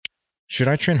Should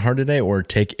I train hard today or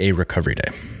take a recovery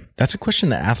day? That's a question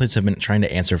that athletes have been trying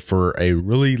to answer for a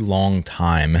really long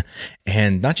time,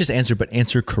 and not just answer, but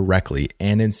answer correctly.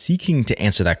 And in seeking to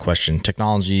answer that question,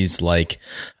 technologies like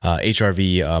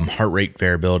HRV, heart rate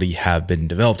variability, have been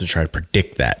developed to try to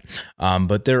predict that.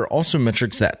 But there are also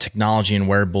metrics that technology and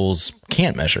wearables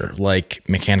can't measure, like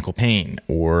mechanical pain,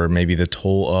 or maybe the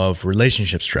toll of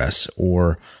relationship stress,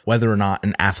 or whether or not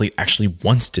an athlete actually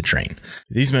wants to train.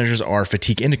 These measures are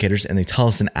fatigue indicators, and they tell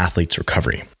us an athlete's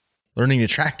recovery. Learning to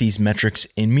track these metrics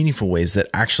in meaningful ways that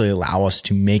actually allow us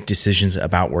to make decisions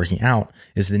about working out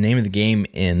is the name of the game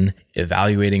in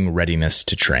evaluating readiness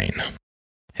to train.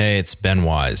 Hey, it's Ben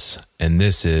Wise, and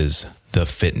this is the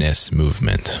Fitness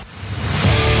Movement.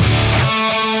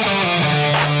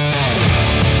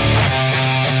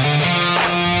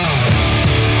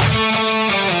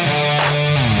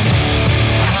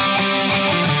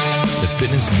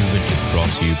 Fitness Movement is brought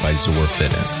to you by Zor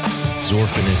Fitness. Zor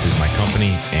Fitness is my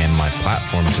company and my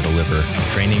platform to deliver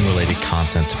training-related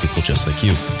content to people just like you.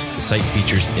 The site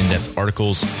features in-depth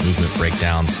articles, movement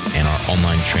breakdowns, and our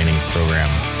online training program,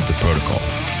 The Protocol.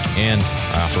 And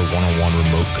I offer one-on-one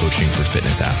remote coaching for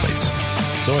fitness athletes.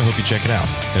 So I hope you check it out.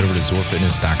 Head over to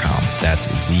zorfitness.com. That's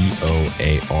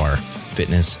ZOAR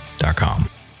fitness.com.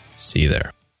 See you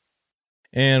there.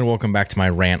 And welcome back to my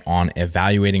rant on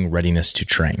evaluating readiness to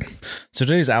train. So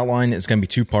today's outline is going to be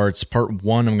two parts. Part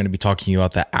one, I'm going to be talking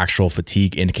about the actual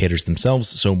fatigue indicators themselves,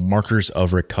 so markers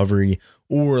of recovery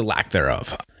or lack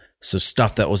thereof. So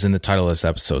stuff that was in the title of this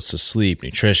episode, so sleep,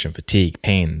 nutrition, fatigue,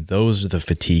 pain, those are the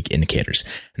fatigue indicators.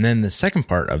 And then the second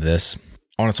part of this,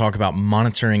 I want to talk about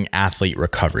monitoring athlete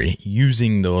recovery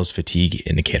using those fatigue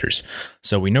indicators.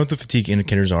 So we know what the fatigue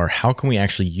indicators are. How can we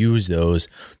actually use those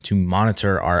to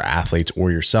monitor our athletes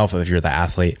or yourself if you're the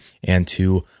athlete and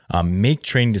to make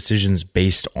training decisions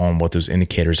based on what those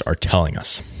indicators are telling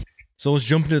us? So let's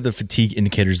jump into the fatigue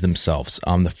indicators themselves.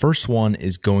 The first one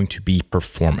is going to be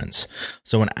performance.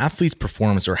 So an athlete's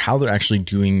performance, or how they're actually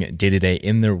doing day to day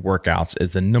in their workouts,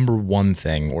 is the number one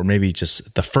thing, or maybe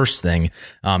just the first thing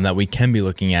that we can be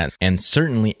looking at. And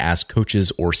certainly as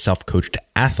coaches or self-coached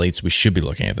athletes, we should be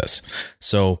looking at this.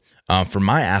 So for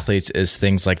my athletes is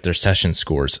things like their session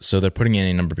scores. So they're putting in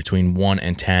a number between 1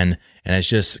 and 10, and it's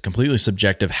just completely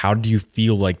subjective. How do you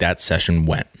feel like that session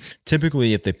went?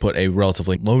 Typically, if they put a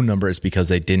relatively low number, it's because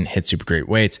they didn't hit super great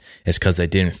weights. It's because they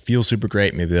didn't feel super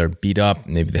great. Maybe they're beat up.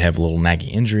 Maybe they have a little nagging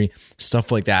injury.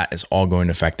 Stuff like that is all going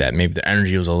to affect that. Maybe their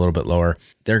energy was a little bit lower.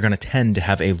 They're going to tend to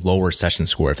have a lower session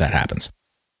score if that happens.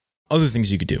 Other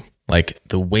things you could do, like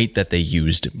the weight that they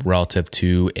used relative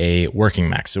to a working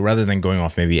max. So rather than going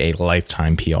off maybe a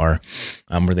lifetime PR,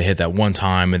 where they hit that one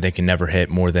time and they can never hit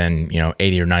more than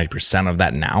 80 or 90% of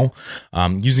that now,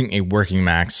 using a working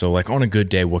max. So like on a good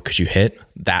day, what could you hit?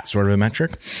 That sort of a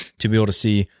metric to be able to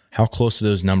see how close to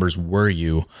those numbers were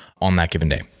you on that given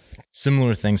day.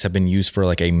 Similar things have been used for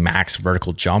like a max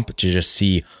vertical jump to just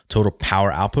see total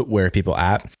power output, where are people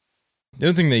at. The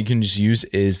other thing that you can just use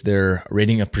is their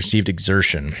rating of perceived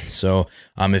exertion. So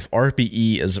if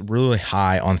RPE is really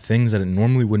high on things that it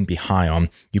normally wouldn't be high on,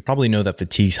 you probably know that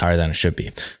fatigue's higher than it should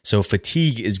be. So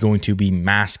fatigue is going to be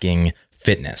masking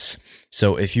fitness.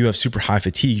 So if you have super high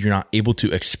fatigue, you're not able to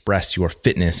express your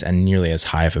fitness at nearly as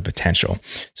high of a potential.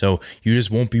 So you just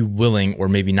won't be willing, or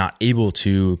maybe not able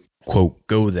to, quote,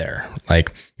 go there.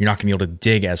 Like you're not gonna be able to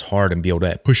dig as hard and be able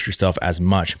to push yourself as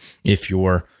much if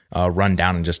you're run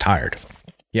down and just tired.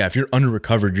 Yeah, if you're under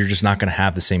recovered, you're just not going to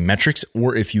have the same metrics,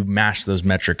 or if you match those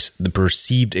metrics, the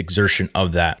perceived exertion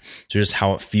of that, so just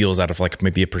how it feels out of like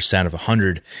maybe a percent of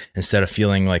 100, instead of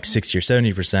feeling like 60 or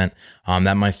 70%,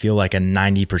 that might feel like a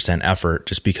 90% effort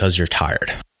just because you're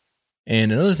tired.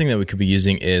 And another thing that we could be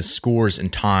using is scores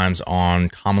and times on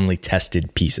commonly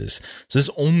tested pieces. So this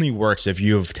only works if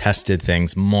you have tested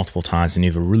things multiple times and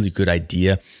you have a really good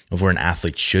idea of where an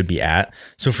athlete should be at.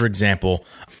 So for example,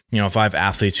 if I have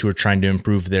athletes who are trying to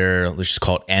improve their, let's just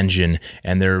call it engine,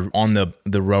 and they're on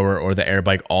the rower or the air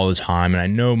bike all the time, and I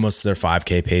know most of their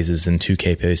 5K paces and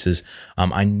 2K paces,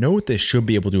 I know what they should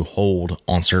be able to hold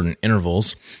on certain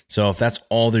intervals. So if that's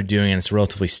all they're doing and it's a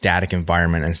relatively static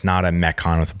environment and it's not a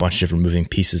metcon with a bunch of different moving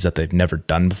pieces that they've never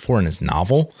done before and is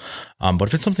novel, but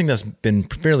if it's something that's been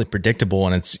fairly predictable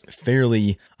and it's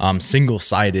fairly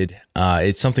single-sided,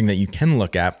 it's something that you can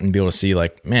look at and be able to see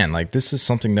like, man, like this is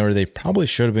something where they probably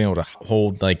should have been able to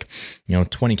hold like,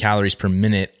 20 calories per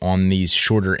minute on these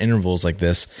shorter intervals like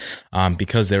this,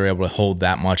 because they were able to hold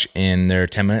that much in their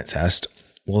 10-minute test.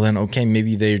 Well, then, okay,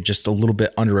 maybe they're just a little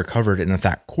bit under recovered. And if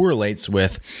that correlates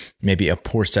with maybe a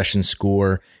poor session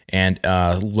score and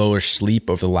lower sleep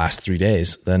over the last 3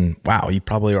 days, then wow, you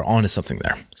probably are onto something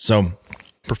there. So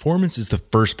Performance is the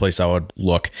first place I would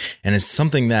look, and it's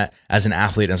something that as an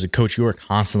athlete, as a coach, you are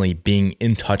constantly being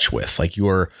in touch with. Like, you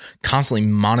are constantly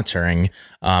monitoring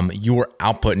your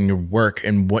output and your work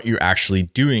and what you're actually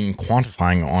doing and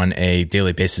quantifying on a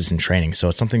daily basis in training. So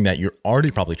it's something that you're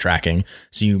already probably tracking,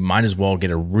 so you might as well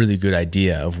get a really good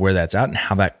idea of where that's at and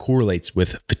how that correlates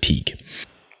with fatigue.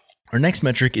 Our next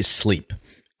metric is sleep.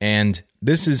 And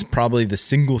this is probably the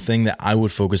single thing that I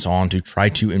would focus on to try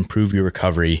to improve your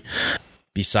recovery,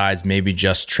 besides maybe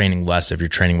just training less if you're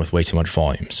training with way too much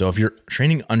volume. So if you're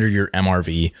training under your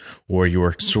MRV, or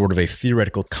your sort of a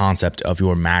theoretical concept of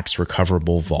your max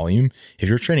recoverable volume, if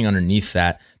you're training underneath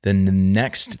that, then the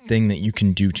next thing that you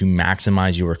can do to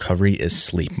maximize your recovery is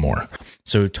sleep more.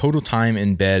 So total time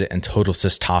in bed and total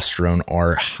testosterone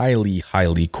are highly,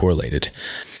 highly correlated.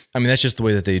 I mean, that's just the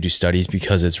way that they do studies,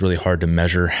 because it's really hard to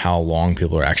measure how long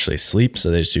people are actually asleep. So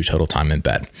they just do total time in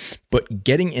bed. But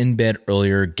getting in bed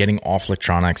earlier, getting off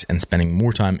electronics, and spending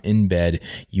more time in bed,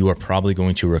 you are probably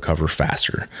going to recover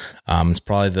faster. It's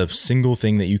probably the single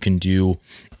thing that you can do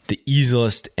the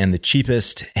easiest and the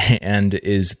cheapest, and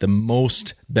is the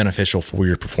most beneficial for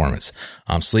your performance.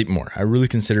 Sleep more. I really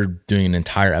considered doing an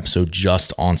entire episode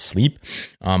just on sleep,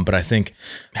 but I think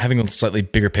having a slightly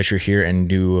bigger picture here and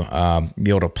be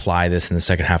able to apply this in the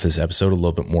second half of this episode a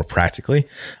little bit more practically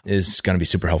is going to be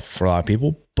super helpful for a lot of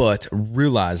people. But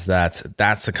realize that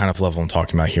that's the kind of level I'm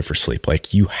talking about here for sleep.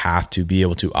 Like, you have to be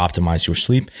able to optimize your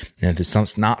sleep, and if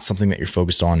it's not something that you're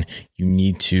focused on, you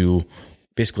need to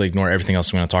basically ignore everything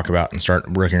else I'm going to talk about and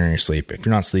start working on your sleep. If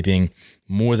you're not sleeping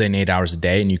more than 8 hours a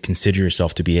day and you consider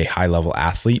yourself to be a high level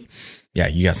athlete, yeah,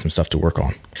 you got some stuff to work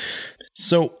on.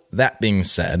 So that being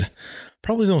said,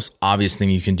 probably the most obvious thing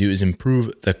you can do is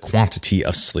improve the quantity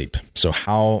of sleep. So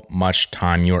how much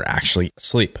time you're actually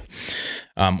asleep,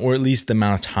 or at least the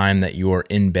amount of time that you're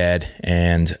in bed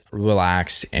and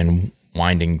relaxed and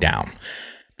winding down.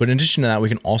 But in addition to that, we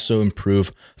can also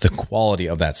improve the quality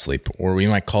of that sleep, or we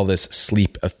might call this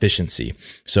sleep efficiency.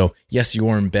 So yes,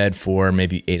 you're in bed for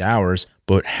maybe 8 hours,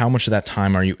 but how much of that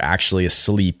time are you actually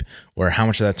asleep? Or how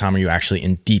much of that time are you actually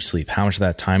in deep sleep? How much of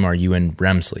that time are you in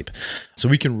REM sleep? So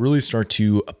we can really start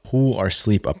to pull our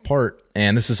sleep apart.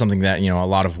 And this is something that, a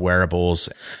lot of wearables,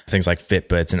 things like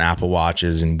Fitbits and Apple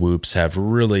Watches and Whoops have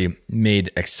really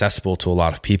made accessible to a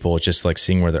lot of people, just like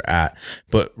seeing where they're at.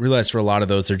 But realize for a lot of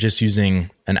those, they're just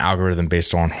using an algorithm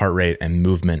based on heart rate and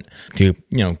movement to,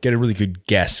 get a really good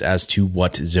guess as to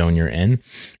what zone you're in.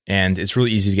 And it's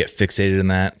really easy to get fixated in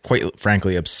that, quite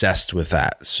frankly, obsessed with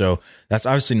that. So that's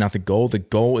obviously not the goal. The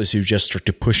goal is to just start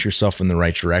to push yourself in the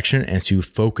right direction and to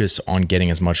focus on getting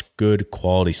as much good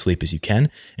quality sleep as you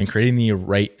can and creating the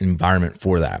right environment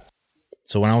for that.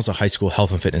 So when I was a high school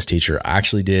health and fitness teacher, I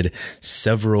actually did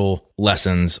several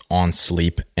lessons on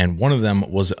sleep, and one of them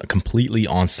was completely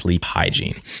on sleep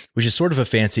hygiene, which is sort of a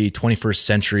fancy 21st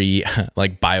century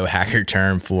like biohacker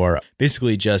term for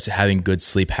basically just having good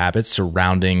sleep habits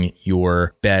surrounding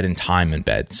your bed and time in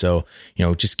bed. So,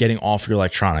 just getting off your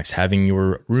electronics, having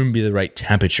your room be the right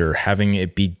temperature, having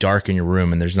it be dark in your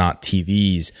room and there's not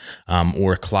TVs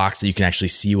or clocks that you can actually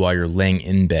see while you're laying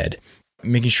in bed.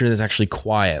 Making sure that's actually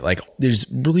quiet. Like, there's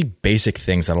really basic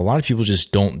things that a lot of people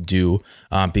just don't do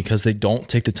because they don't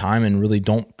take the time and really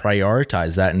don't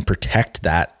prioritize that and protect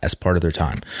that as part of their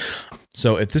time.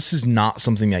 So if this is not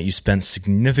something that you spend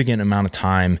significant amount of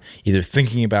time either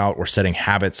thinking about or setting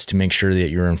habits to make sure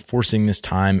that you're enforcing this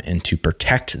time and to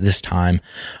protect this time,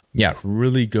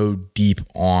 really go deep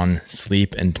on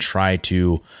sleep and try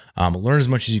to learn as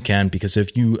much as you can, because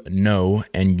if you know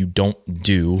and you don't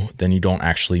do, then you don't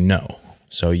actually know.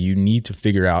 So you need to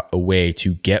figure out a way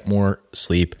to get more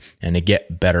sleep and to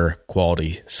get better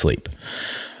quality sleep.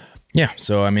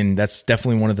 So that's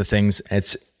definitely one of the things.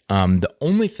 It's the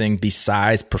only thing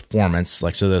besides performance,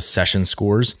 like so those session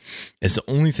scores, is the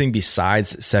only thing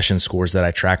besides session scores that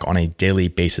I track on a daily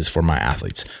basis for my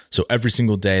athletes. So every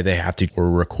single day they have to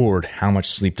record how much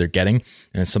sleep they're getting.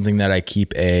 And it's something that I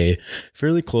keep a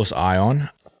fairly close eye on.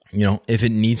 If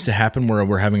it needs to happen where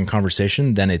we're having a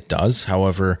conversation, then it does.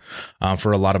 However,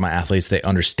 for a lot of my athletes, they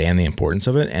understand the importance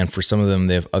of it. And for some of them,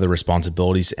 they have other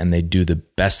responsibilities and they do the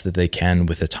best that they can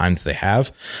with the time that they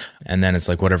have. And then it's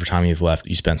like whatever time you've left,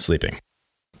 you spend sleeping.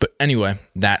 But anyway,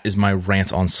 that is my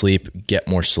rant on sleep. Get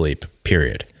more sleep,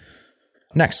 period.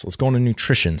 Next, let's go on to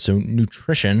nutrition. So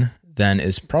nutrition, then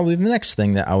is probably the next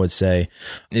thing that I would say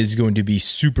is going to be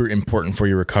super important for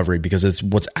your recovery because it's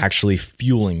what's actually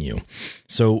fueling you.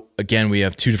 So again, we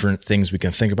have two different things we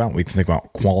can think about. We can think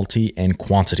about quality and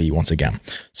quantity once again.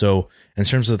 So in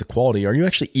terms of the quality, are you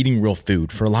actually eating real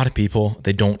food? For a lot of people,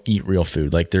 they don't eat real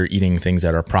food. Like they're eating things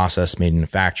that are processed, made in a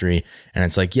factory. And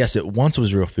it's like, yes, it once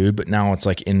was real food, but now it's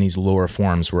like in these lower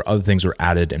forms where other things were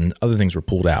added and other things were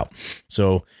pulled out.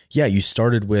 So yeah, you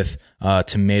started with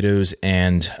tomatoes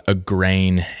and a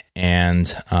grain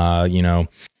and,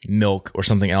 milk or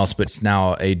something else, but it's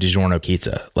now a DiGiorno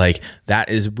pizza. Like that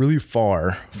is really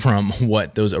far from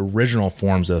what those original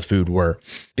forms of food were.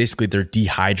 Basically, they're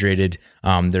dehydrated.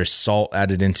 There's salt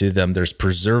added into them. There's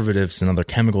preservatives and other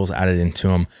chemicals added into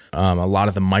them. A lot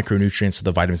of the micronutrients of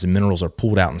the vitamins and minerals are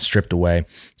pulled out and stripped away.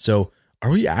 So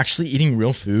are we actually eating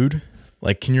real food?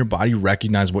 Like, can your body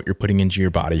recognize what you're putting into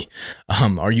your body?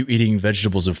 Are you eating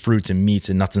vegetables and fruits and meats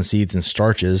and nuts and seeds and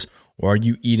starches? Or are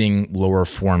you eating lower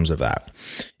forms of that?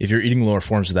 If you're eating lower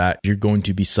forms of that, you're going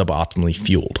to be suboptimally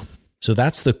fueled. So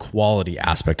that's the quality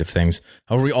aspect of things.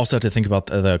 However, we also have to think about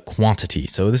the quantity.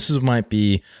 So might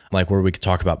be like where we could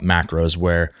talk about macros,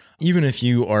 where even if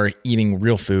you are eating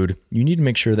real food, you need to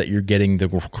make sure that you're getting the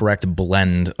correct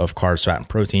blend of carbs, fat, and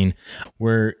protein,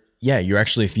 where you're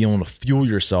actually feeling to fuel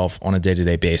yourself on a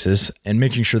day-to-day basis and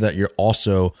making sure that you're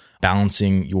also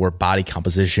balancing your body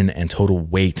composition and total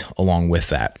weight along with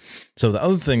that. So the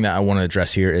other thing that I want to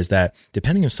address here is that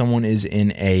depending if someone is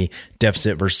in a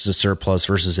deficit versus a surplus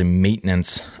versus a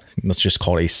maintenance, let's just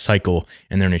call it a cycle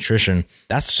in their nutrition,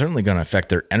 that's certainly going to affect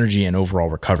their energy and overall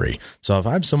recovery. So if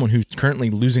I have someone who's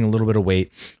currently losing a little bit of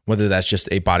weight, whether that's just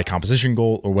a body composition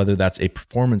goal or whether that's a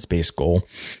performance-based goal,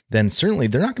 then certainly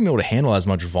they're not going to be able to handle as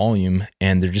much volume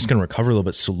and they're just going to recover a little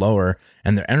bit slower,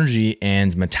 and their energy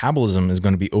and metabolism is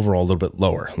going to be overall a little bit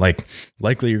lower. Like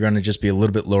likely you're going to just be a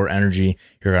little bit lower energy.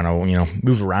 You're going to,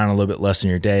 move around a little bit less in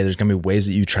your day. There's going to be ways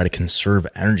that you try to conserve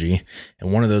energy.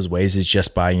 And one of those ways is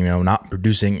just by, not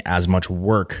producing as much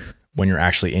work when you're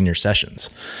actually in your sessions.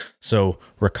 So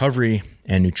recovery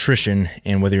and nutrition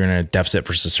and whether you're in a deficit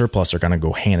versus surplus are going to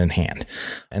go hand in hand.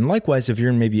 And likewise, if you're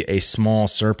in maybe a small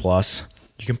surplus,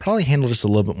 you can probably handle just a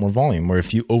little bit more volume, where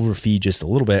if you overfeed just a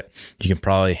little bit, you can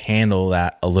probably handle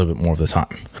that a little bit more of the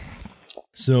time.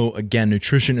 So again,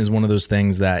 nutrition is one of those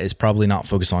things that is probably not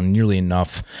focused on nearly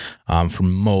enough for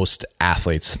most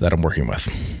athletes that I'm working with.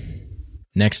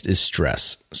 Next is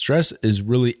stress. Stress is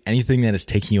really anything that is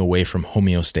taking you away from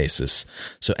homeostasis.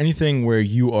 So anything where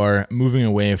you are moving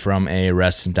away from a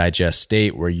rest and digest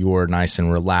state where you are nice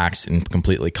and relaxed and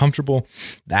completely comfortable,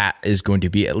 that is going to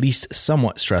be at least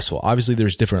somewhat stressful. Obviously,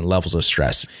 there's different levels of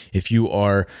stress. If you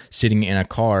are sitting in a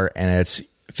car and it's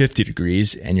 50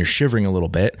 degrees and you're shivering a little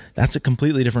bit, that's a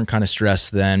completely different kind of stress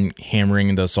than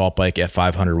hammering the salt bike at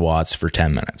 500 watts for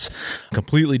 10 minutes.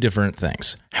 Completely different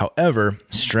things. However,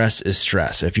 stress is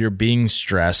stress. If you're being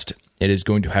stressed, it is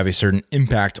going to have a certain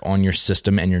impact on your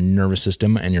system and your nervous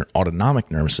system and your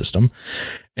autonomic nervous system.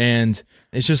 And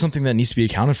it's just something that needs to be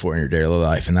accounted for in your daily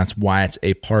life. And that's why it's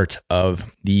a part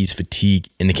of these fatigue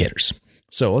indicators.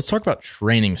 So let's talk about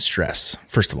training stress.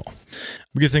 First of all,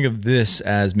 we could think of this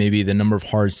as maybe the number of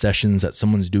hard sessions that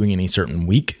someone's doing in a certain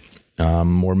week.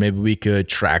 Or maybe we could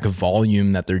track a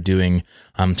volume that they're doing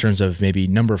in terms of maybe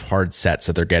number of hard sets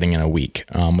that they're getting in a week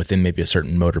within maybe a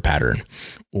certain motor pattern,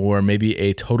 or maybe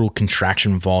a total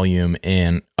contraction volume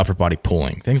in upper body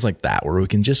pulling, things like that, where we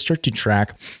can just start to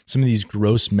track some of these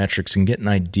gross metrics and get an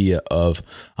idea of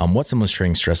what someone's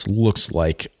training stress looks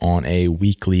like on a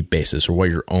weekly basis, or what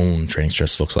your own training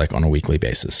stress looks like on a weekly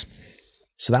basis.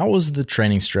 So that was the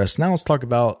training stress. Now let's talk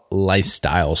about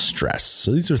lifestyle stress.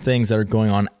 So these are things that are going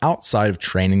on outside of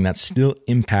training that still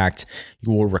impact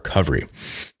your recovery.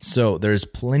 So there's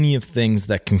plenty of things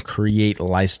that can create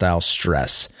lifestyle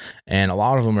stress. And a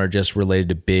lot of them are just related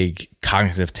to big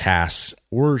cognitive tasks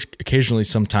or occasionally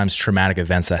sometimes traumatic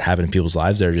events that happen in people's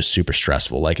lives that are just super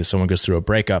stressful. Like if someone goes through a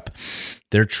breakup,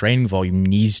 their training volume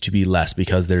needs to be less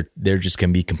because they're just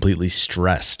going to be completely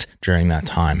stressed during that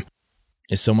time.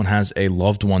 If someone has a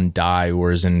loved one die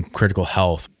or is in critical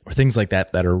health or things like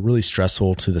that that are really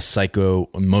stressful to the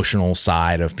psycho-emotional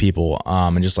side of people,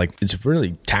 and just like it's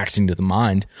really taxing to the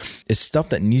mind, it's stuff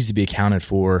that needs to be accounted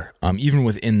for even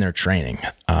within their training.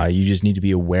 You just need to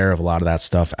be aware of a lot of that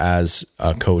stuff as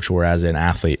a coach or as an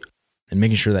athlete, and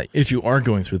making sure that if you are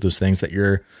going through those things, that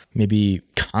you're maybe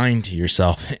kind to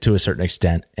yourself to a certain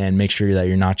extent, and make sure that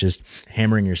you're not just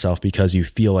hammering yourself because you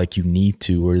feel like you need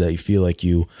to, or that you feel like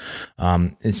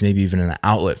it's maybe even an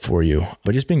outlet for you,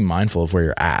 but just being mindful of where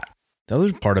you're at. The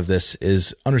other part of this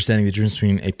is understanding the difference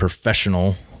between a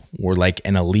professional or like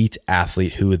an elite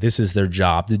athlete who this is their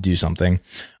job to do something,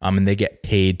 and they get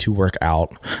paid to work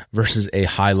out, versus a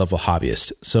high level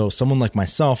hobbyist. So someone like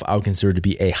myself, I would consider to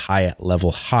be a high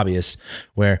level hobbyist,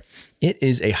 where it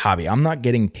is a hobby. I'm not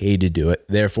getting paid to do it.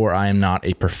 Therefore, I am not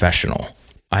a professional.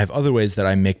 I have other ways that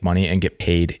I make money and get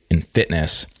paid in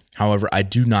fitness. However, I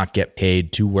do not get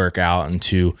paid to work out and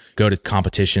to go to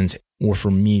competitions, or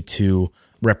for me to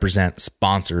represent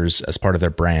sponsors as part of their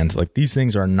brand. Like, these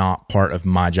things are not part of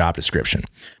my job description.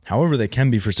 However, they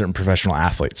can be for certain professional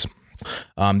athletes.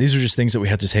 These are just things that we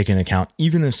have to take into account.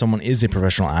 Even if someone is a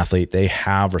professional athlete, they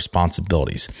have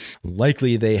responsibilities.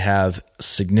 Likely they have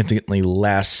significantly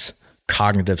less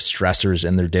cognitive stressors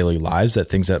in their daily lives, that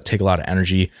things that take a lot of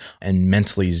energy and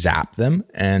mentally zap them.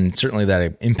 And certainly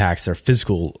that impacts their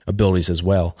physical abilities as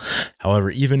well. However,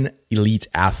 even elite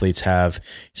athletes have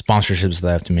sponsorships that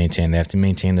they have to maintain. They have to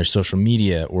maintain their social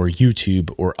media or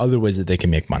YouTube or other ways that they can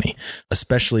make money,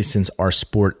 especially since our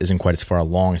sport isn't quite as far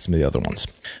along as some of the other ones.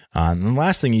 And the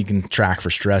last thing you can track for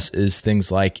stress is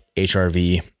things like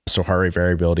HRV, so heart rate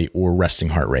variability, or resting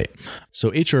heart rate.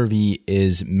 So HRV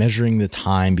is measuring the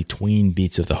time between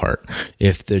beats of the heart.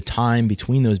 If the time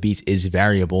between those beats is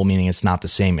variable, meaning it's not the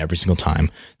same every single time,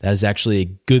 that is actually a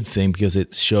good thing, because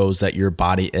it shows that your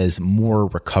body is more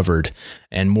recovered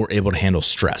and more able to handle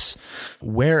stress.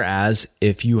 Whereas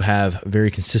if you have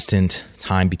very consistent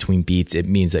time between beats, it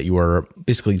means that you are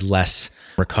basically less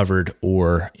recovered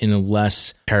or in a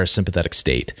less parasympathetic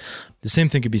state. The same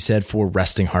thing could be said for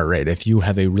resting heart rate. If you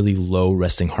have a really low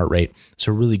resting heart rate, it's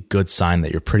a really good sign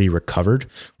that you're pretty recovered.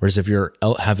 Whereas if you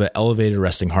have an elevated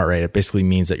resting heart rate, it basically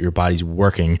means that your body's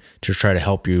working to try to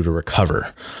help you to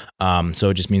recover. So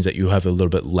it just means that you have a little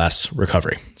bit less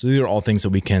recovery. So these are all things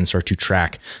that we can start to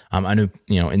track. I know,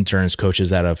 interns, coaches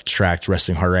that have tracked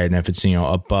resting heart rate, and if it's,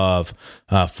 above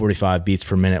 45 beats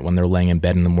per minute when they're laying in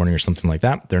bed in the morning or something like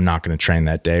that, they're not going to train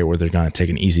that day, or they're going to take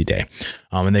an easy day.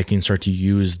 And they can start to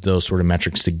use those sort of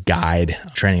metrics to guide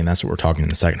training. And that's what we're talking in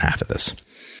the second half of this.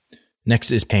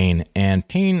 Next is pain. And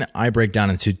pain, I break down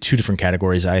into two different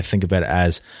categories. I think of it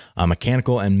as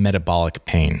mechanical and metabolic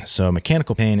pain. So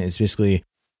mechanical pain is basically,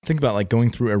 think about like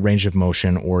going through a range of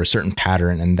motion or a certain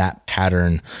pattern, and that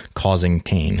pattern causing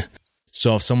pain.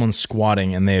 So if someone's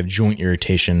squatting and they have joint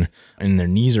irritation and their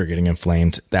knees are getting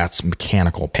inflamed, that's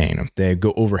mechanical pain. If they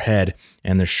go overhead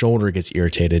and their shoulder gets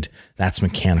irritated, that's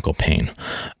mechanical pain.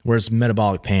 Whereas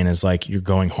metabolic pain is like you're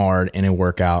going hard in a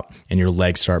workout and your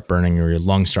legs start burning or your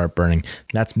lungs start burning.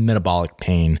 That's metabolic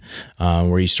pain,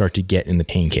 where you start to get in the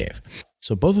pain cave.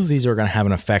 So both of these are going to have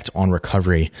an effect on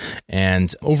recovery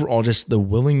and overall just the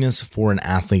willingness for an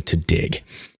athlete to dig.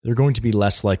 They're going to be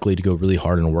less likely to go really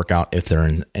hard in a workout if they're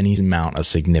in any amount of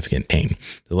significant pain.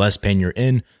 The less pain you're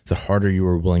in, the harder you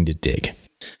are willing to dig.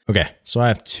 Okay, so I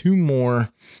have two more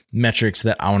metrics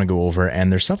that I want to go over,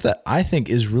 and there's stuff that I think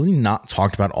is really not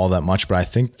talked about all that much, but I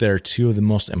think they're two of the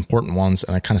most important ones,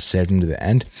 and I kind of saved them to the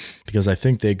end because I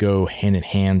think they go hand in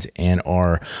hand and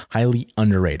are highly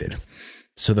underrated.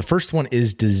 So the first one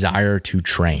is desire to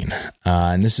train.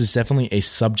 And this is definitely a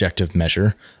subjective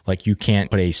measure. Like, you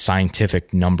can't put a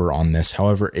scientific number on this.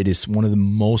 However, it is one of the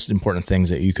most important things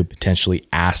that you could potentially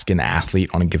ask an athlete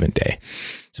on a given day.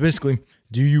 So basically,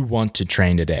 do you want to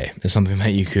train today? Is something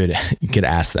that you could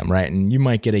ask them, right? And you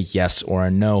might get a yes or a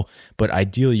no, but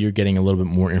ideally you're getting a little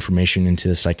bit more information into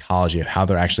the psychology of how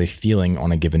they're actually feeling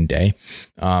on a given day.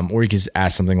 Or you could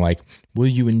ask something like, will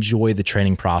you enjoy the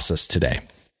training process today?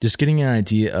 Just getting an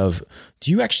idea of, do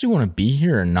you actually want to be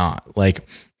here or not? Like,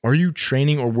 are you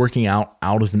training or working out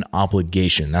of an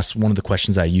obligation? That's one of the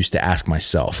questions I used to ask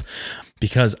myself,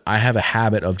 because I have a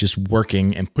habit of just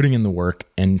working and putting in the work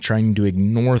and trying to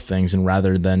ignore things, and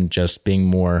rather than just being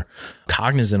more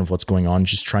cognizant of what's going on,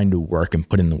 just trying to work and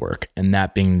put in the work, and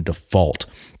that being the default.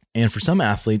 And for some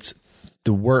athletes,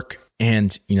 the work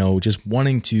and, just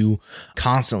wanting to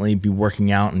constantly be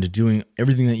working out and to doing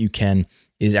everything that you can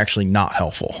is actually not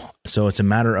helpful. So it's a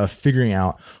matter of figuring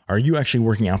out, are you actually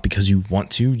working out because you want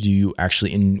to? Do you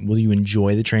actually, will you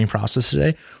enjoy the training process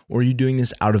today? Or are you doing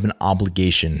this out of an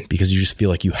obligation because you just feel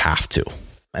like you have to?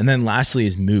 And then lastly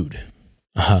is mood.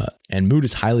 And mood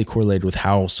is highly correlated with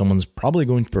how someone's probably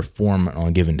going to perform on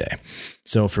a given day.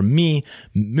 So for me,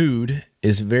 mood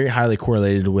is very highly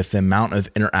correlated with the amount of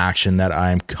interaction that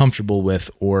I'm comfortable with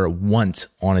or want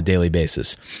on a daily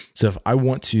basis. So if I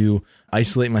want to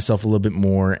isolate myself a little bit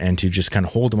more and to just kind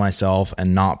of hold to myself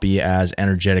and not be as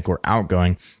energetic or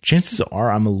outgoing, chances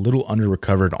are I'm a little under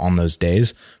recovered on those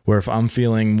days, where if I'm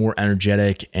feeling more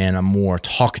energetic and I'm more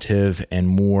talkative and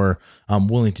more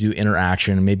willing to do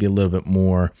interaction and maybe a little bit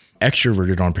more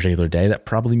extroverted on a particular day, that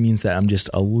probably means that I'm just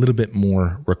a little bit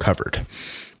more recovered.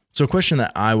 So a question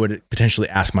that I would potentially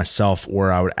ask myself,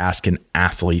 or I would ask an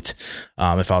athlete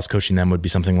if I was coaching them, would be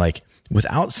something like,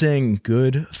 without saying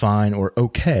good, fine, or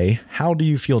okay, how do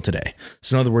you feel today?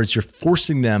 So in other words, you're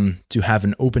forcing them to have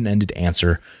an open-ended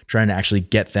answer, trying to actually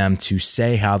get them to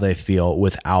say how they feel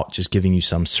without just giving you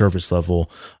some surface level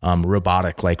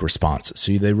robotic-like response.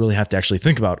 So they really have to actually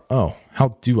think about, oh,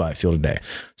 how do I feel today?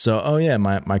 So, oh yeah,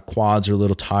 my quads are a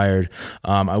little tired.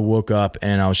 I woke up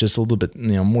and I was just a little bit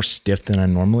more stiff than I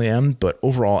normally am, but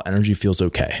overall energy feels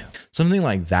okay. Something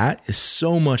like that is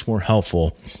so much more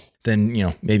helpful than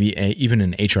maybe even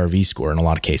an HRV score in a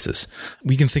lot of cases.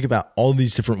 We can think about all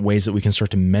these different ways that we can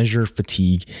start to measure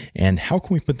fatigue and how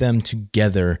can we put them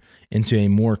together into a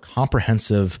more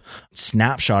comprehensive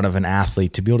snapshot of an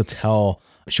athlete to be able to tell,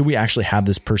 should we actually have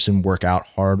this person work out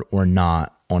hard or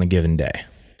not on a given day?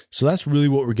 So that's really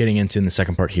what we're getting into in the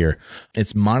second part here.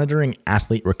 It's monitoring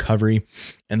athlete recovery.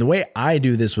 And the way I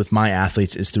do this with my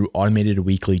athletes is through automated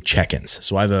weekly check-ins.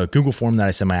 So I have a Google form that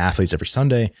I send my athletes every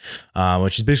Sunday,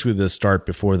 which is basically the start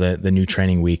before the new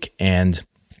training week. And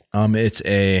it's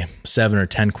a 7 or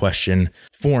 10 question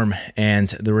form, and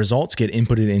the results get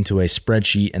inputted into a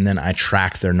spreadsheet, and then I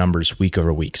track their numbers week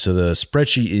over week. So the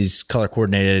spreadsheet is color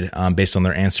coordinated based on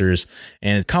their answers,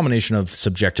 and a combination of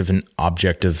subjective and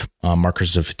objective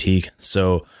markers of fatigue.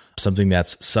 So something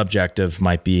that's subjective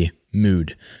might be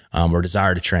mood or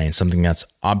desire to train. Something that's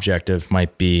objective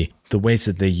might be the weights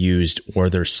that they used or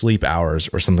their sleep hours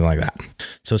or something like that.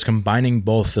 So it's combining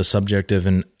both the subjective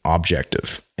and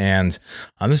objective. And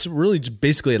this really just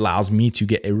basically allows me to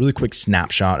get a really quick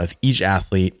snapshot of each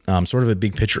athlete, sort of a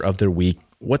big picture of their week,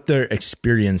 what their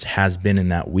experience has been in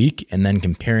that week, and then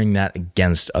comparing that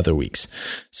against other weeks.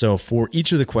 So for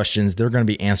each of the questions, they're going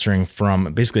to be answering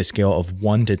from basically a scale of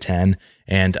 1 to 10.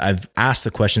 And I've asked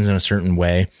the questions in a certain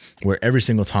way where every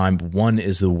single time 1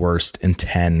 is the worst and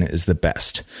 10 is the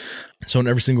best. So in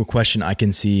every single question, I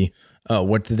can see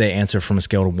what did they answer from a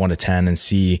scale of 1 to 10 and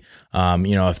see,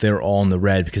 if they're all in the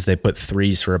red because they put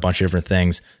 3s for a bunch of different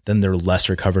things, then they're less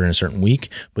recovered in a certain week.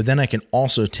 But then I can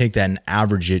also take that and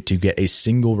average it to get a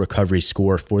single recovery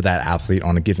score for that athlete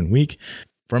on a given week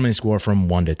from a score from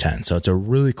 1 to 10. So it's a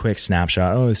really quick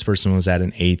snapshot. Oh, this person was at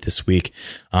an 8 this week.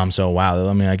 So wow,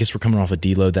 I guess we're coming off a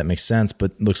deload. That makes sense,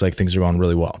 but looks like things are going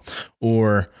really well.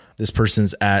 Or this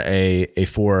person's at a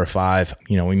 4 or 5,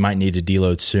 we might need to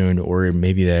deload soon, or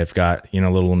maybe they've got, a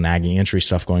little nagging injury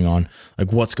stuff going on,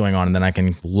 like what's going on. And then I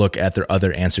can look at their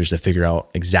other answers to figure out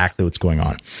exactly what's going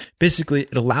on. Basically,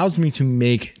 it allows me to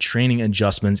make training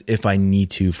adjustments if I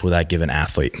need to for that given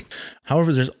athlete.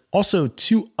 However, there's also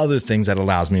 2 other things that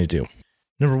allows me to do.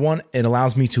 Number 1, it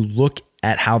allows me to look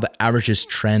at how the averages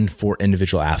trend for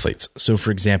individual athletes. So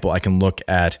for example, I can look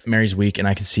at Mary's week and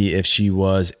I can see if she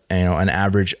was, an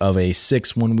average of a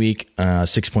 6 one week,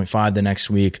 6.5 the next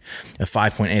week, a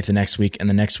 5.8 the next week, and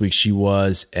the next week she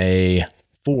was a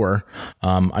 4.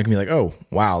 I can be like, oh,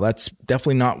 wow, that's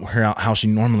definitely not how she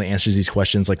normally answers these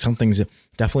questions. Like something's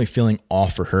definitely feeling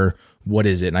off for her. What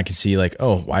is it? And I can see like,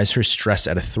 oh, why is her stress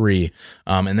at a 3?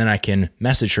 And then I can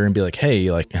message her and be like, hey,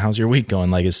 like, how's your week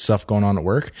going? Like, is stuff going on at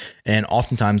work? And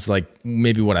oftentimes like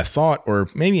maybe what I thought, or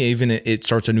maybe even it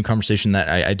starts a new conversation that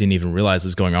I didn't even realize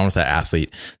was going on with that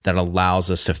athlete, that allows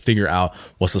us to figure out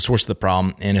what's the source of the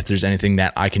problem. And if there's anything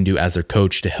that I can do as their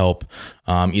coach to help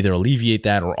either alleviate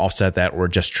that or offset that, or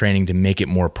just training to make it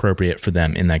more appropriate for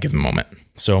them in that given moment.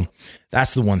 So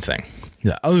that's the one thing.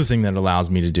 The other thing that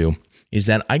allows me to do is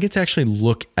that I get to actually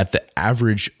look at the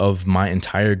average of my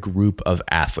entire group of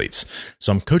athletes.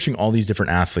 So I'm coaching all these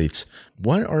different athletes.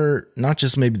 What are not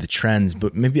just maybe the trends,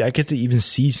 but maybe I get to even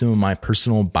see some of my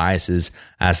personal biases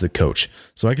as the coach.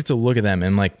 So I get to look at them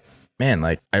and like, man,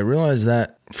 like I realize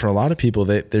that for a lot of people,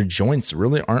 their joints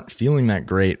really aren't feeling that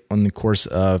great on the course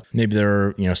of maybe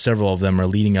there are, several of them are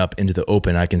leading up into the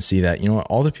open. I can see that,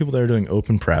 all the people that are doing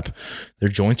open prep, their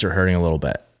joints are hurting a little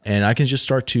bit. And I can just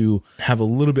start to have a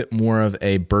little bit more of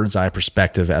a bird's eye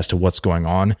perspective as to what's going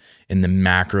on in the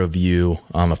macro view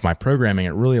of my programming.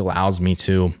 It really allows me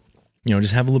to,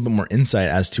 just have a little bit more insight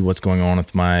as to what's going on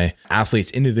with my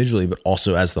athletes individually, but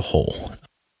also as the whole.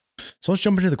 So let's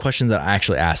jump into the questions that I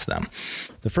actually asked them.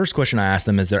 The first question I asked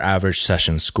them is their average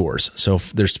session scores. So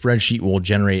their spreadsheet will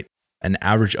generate an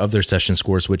average of their session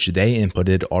scores, which they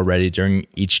inputted already during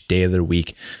each day of their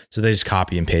week. So they just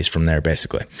copy and paste from there,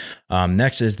 basically.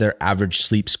 Next is their average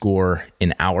sleep score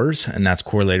in hours, and that's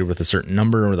correlated with a certain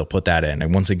number, or they'll put that in.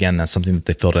 And once again, that's something that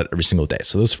they filled out every single day.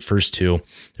 So those first 2,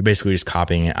 they're basically just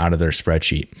copying it out of their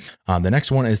spreadsheet. The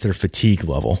next one is their fatigue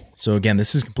level. So again,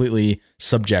 this is completely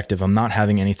subjective. I'm not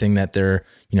having anything that they're,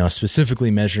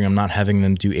 specifically measuring. I'm not having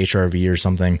them do HRV or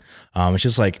something. It's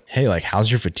just like, hey, like,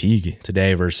 how's your fatigue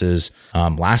today versus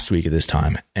last week at this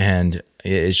time? And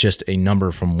it's just a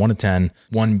number from 1 to 10,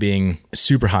 1 being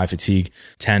super high fatigue,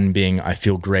 10 being I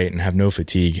feel great and have no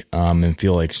fatigue and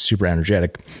feel like super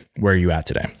energetic. Where are you at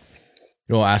today?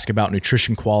 It'll ask about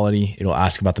nutrition quality. It'll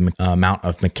ask about the amount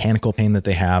of mechanical pain that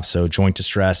they have. So joint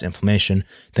distress, inflammation,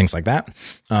 things like that.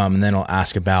 And then it'll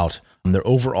ask about their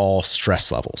overall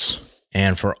stress levels.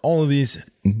 And for all of these,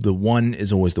 the 1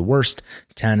 is always the worst.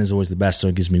 10 is always the best. So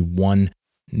it gives me 1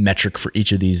 metric for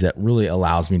each of these that really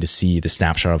allows me to see the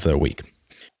snapshot of their week.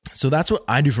 So that's what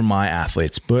I do for my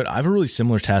athletes, but I have a really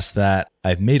similar test that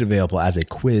I've made available as a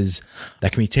quiz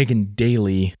that can be taken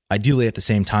daily, ideally at the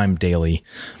same time daily,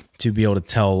 to be able to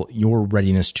tell your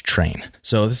readiness to train.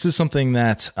 So this is something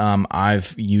that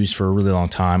I've used for a really long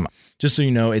time. Just so you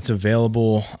know, it's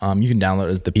available. You can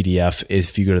download the PDF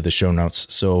if you go to the show notes.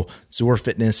 So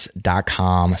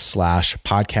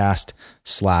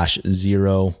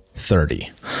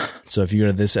zoarfitness.com/podcast/030. So if you go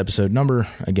to this episode number,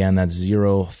 again, that's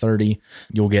 030,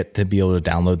 you'll get to be able to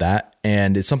download that.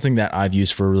 And it's something that I've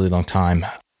used for a really long time.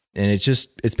 And it's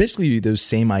basically those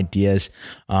same ideas,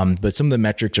 but some of the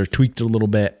metrics are tweaked a little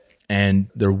bit and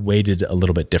they're weighted a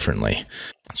little bit differently.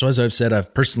 So as I've said,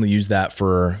 I've personally used that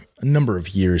for a number of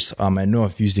years. I know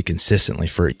I've used it consistently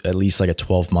for at least like a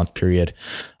 12-month period.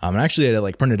 And I actually had it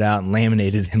like printed out and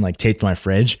laminated and like taped to my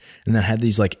fridge. And then I had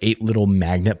these like 8 little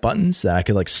magnet buttons that I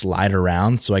could like slide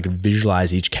around so I could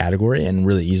visualize each category and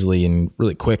really easily and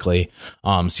really quickly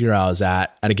see where I was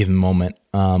at a given moment.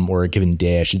 Or a given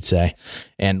day, I should say.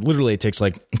 And literally it takes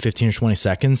like 15 or 20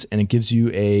 seconds and it gives you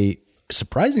a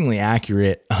surprisingly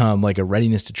accurate, like a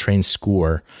readiness to train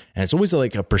score. And it's always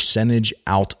like a percentage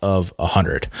out of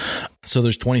 100. So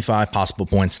there's 25 possible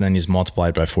points and then you just multiply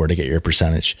it by 4 to get your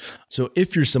percentage. So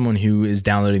if you're someone who is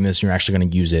downloading this and you're actually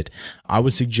going to use it, I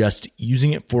would suggest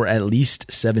using it for at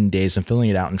least 7 days and filling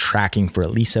it out and tracking for at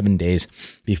least 7 days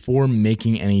before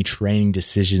making any training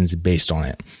decisions based on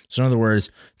it. So in other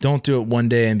words, don't do it one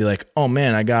day and be like, oh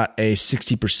man, I got a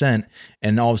 60%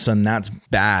 and all of a sudden that's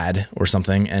bad or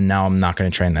something. And now I'm not going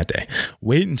to train that day.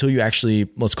 Wait until you actually,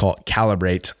 let's call it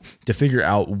calibrate, to figure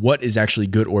out what is actually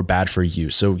good or bad for you.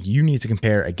 So you need to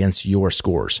compare against your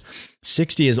scores.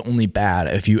 60 is only bad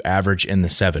if you average in the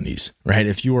 70s, right?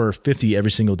 If you are 50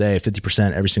 every single day,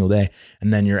 50% every single day,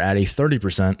 and then you're at a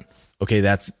 30%, okay,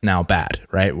 that's now bad,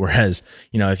 right? Whereas,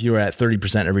 if you were at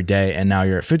 30% every day and now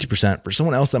you're at 50%, for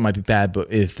someone else that might be bad,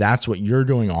 but if that's what you're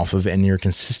going off of and you're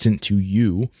consistent to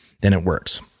you, then it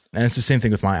works. And it's the same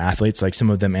thing with my athletes. Like some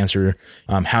of them answer,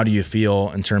 how do you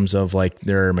feel in terms of like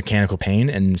their mechanical pain?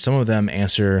 And some of them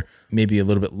answer maybe a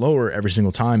little bit lower every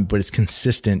single time, but it's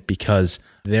consistent because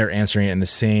they're answering it in the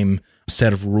same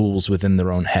set of rules within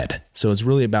their own head. So it's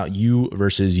really about you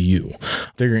versus you,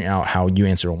 figuring out how you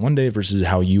answer on one day versus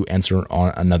how you answer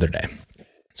on another day.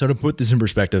 So to put this in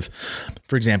perspective,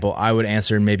 for example, I would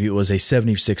answer maybe it was a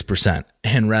 76%.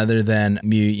 And rather than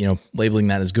me, labeling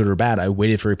that as good or bad, I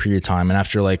waited for a period of time. And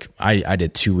after I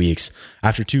did 2 weeks.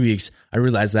 After 2 weeks, I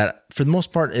realized that for the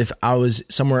most part, if I was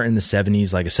somewhere in the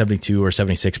 70s, like a 72 or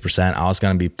 76%, I was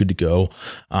going to be good to go.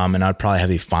 And I'd probably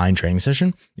have a fine training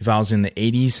session. If I was in the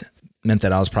 80s, meant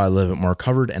that I was probably a little bit more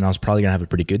covered and I was probably going to have a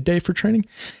pretty good day for training.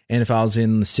 And if I was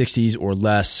in the 60s or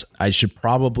less, I should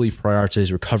probably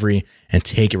prioritize recovery and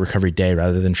take a recovery day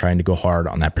rather than trying to go hard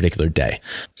on that particular day.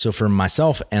 So for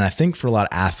myself, and I think for a lot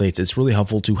of athletes, it's really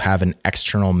helpful to have an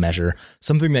external measure,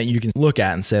 something that you can look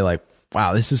at and say like,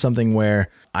 wow, this is something where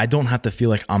I don't have to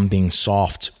feel like I'm being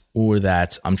soft or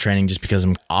that I'm training just because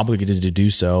I'm obligated to do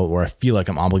so, or I feel like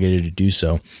I'm obligated to do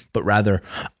so, but rather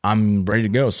I'm ready to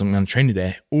go. So I'm going to train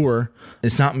today. Or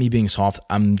it's not me being soft.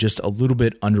 I'm just a little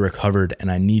bit under recovered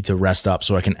and I need to rest up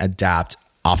so I can adapt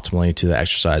optimally to the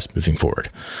exercise moving forward.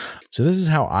 So this is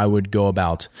how I would go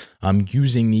about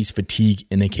using these fatigue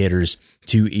indicators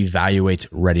to evaluate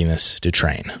readiness to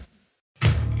train.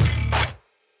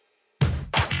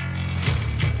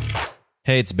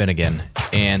 Hey, it's Ben again,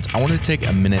 and I wanted to take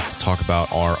a minute to talk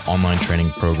about our online training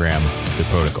program, The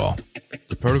Protocol.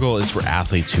 The Protocol is for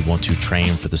athletes who want to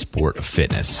train for the sport of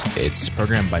fitness. It's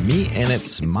programmed by me, and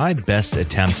it's my best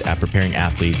attempt at preparing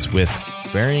athletes with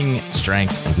varying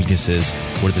strengths and weaknesses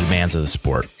for the demands of the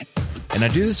sport. And I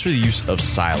do this through the use of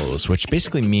silos, which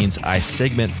basically means I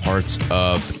segment parts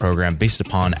of the program based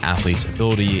upon athletes'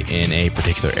 ability in a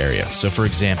particular area. So for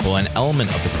example, an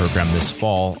element of the program this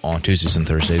fall on Tuesdays and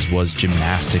Thursdays was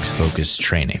gymnastics-focused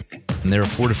training. And there are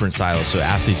 4 different silos, so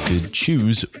athletes could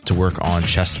choose to work on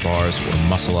chest bars or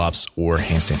muscle ups or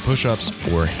handstand push-ups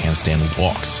or handstand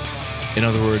walks. In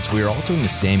other words, we are all doing the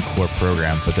same core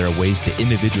program, but there are ways to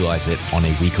individualize it on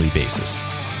a weekly basis.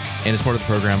 And as part of the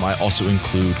program, I also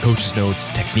include coaches'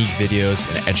 notes, technique videos,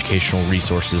 and educational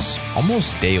resources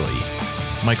almost daily.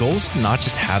 My goal is to not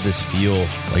just have this feel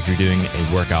like you're doing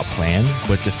a workout plan,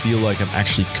 but to feel like I'm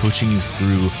actually coaching you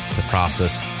through the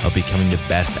process of becoming the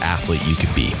best athlete you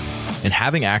could be. And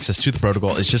having access to the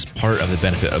protocol is just part of the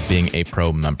benefit of being a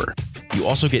pro member. You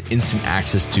also get instant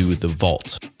access to the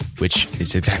Vault, which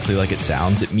is exactly like it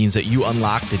sounds. It means that you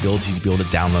unlock the ability to be able to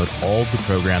download all the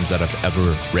programs that I've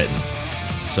ever written.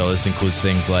 So this includes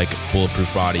things like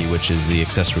Bulletproof Body, which is the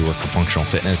accessory work for functional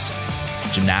fitness,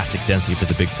 gymnastics density for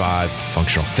the big 5,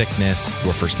 functional thickness,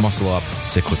 your first muscle up,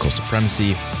 cyclical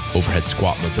supremacy, overhead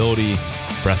squat mobility,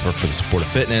 breathwork for the sport of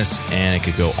fitness, and it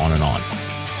could go on and on.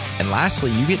 And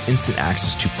lastly, you get instant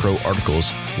access to pro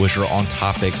articles, which are on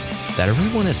topics that I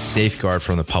really want to safeguard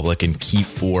from the public and keep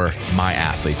for my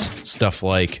athletes. Stuff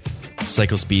like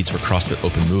cycle speeds for CrossFit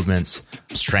open movements,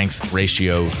 strength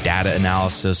ratio data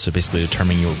analysis, so basically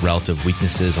determining your relative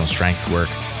weaknesses on strength work,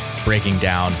 breaking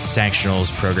down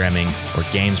sanctionals programming or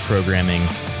games programming,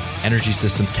 energy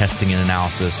systems testing and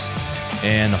analysis,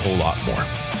 and a whole lot more.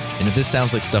 And if this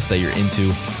sounds like stuff that you're into,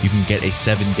 you can get a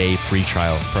 7-day free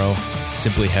trial of Pro.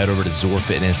 Simply head over to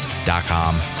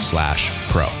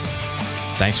zorfitness.com/pro.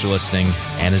 Thanks for listening,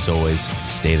 and as always,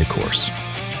 stay the course.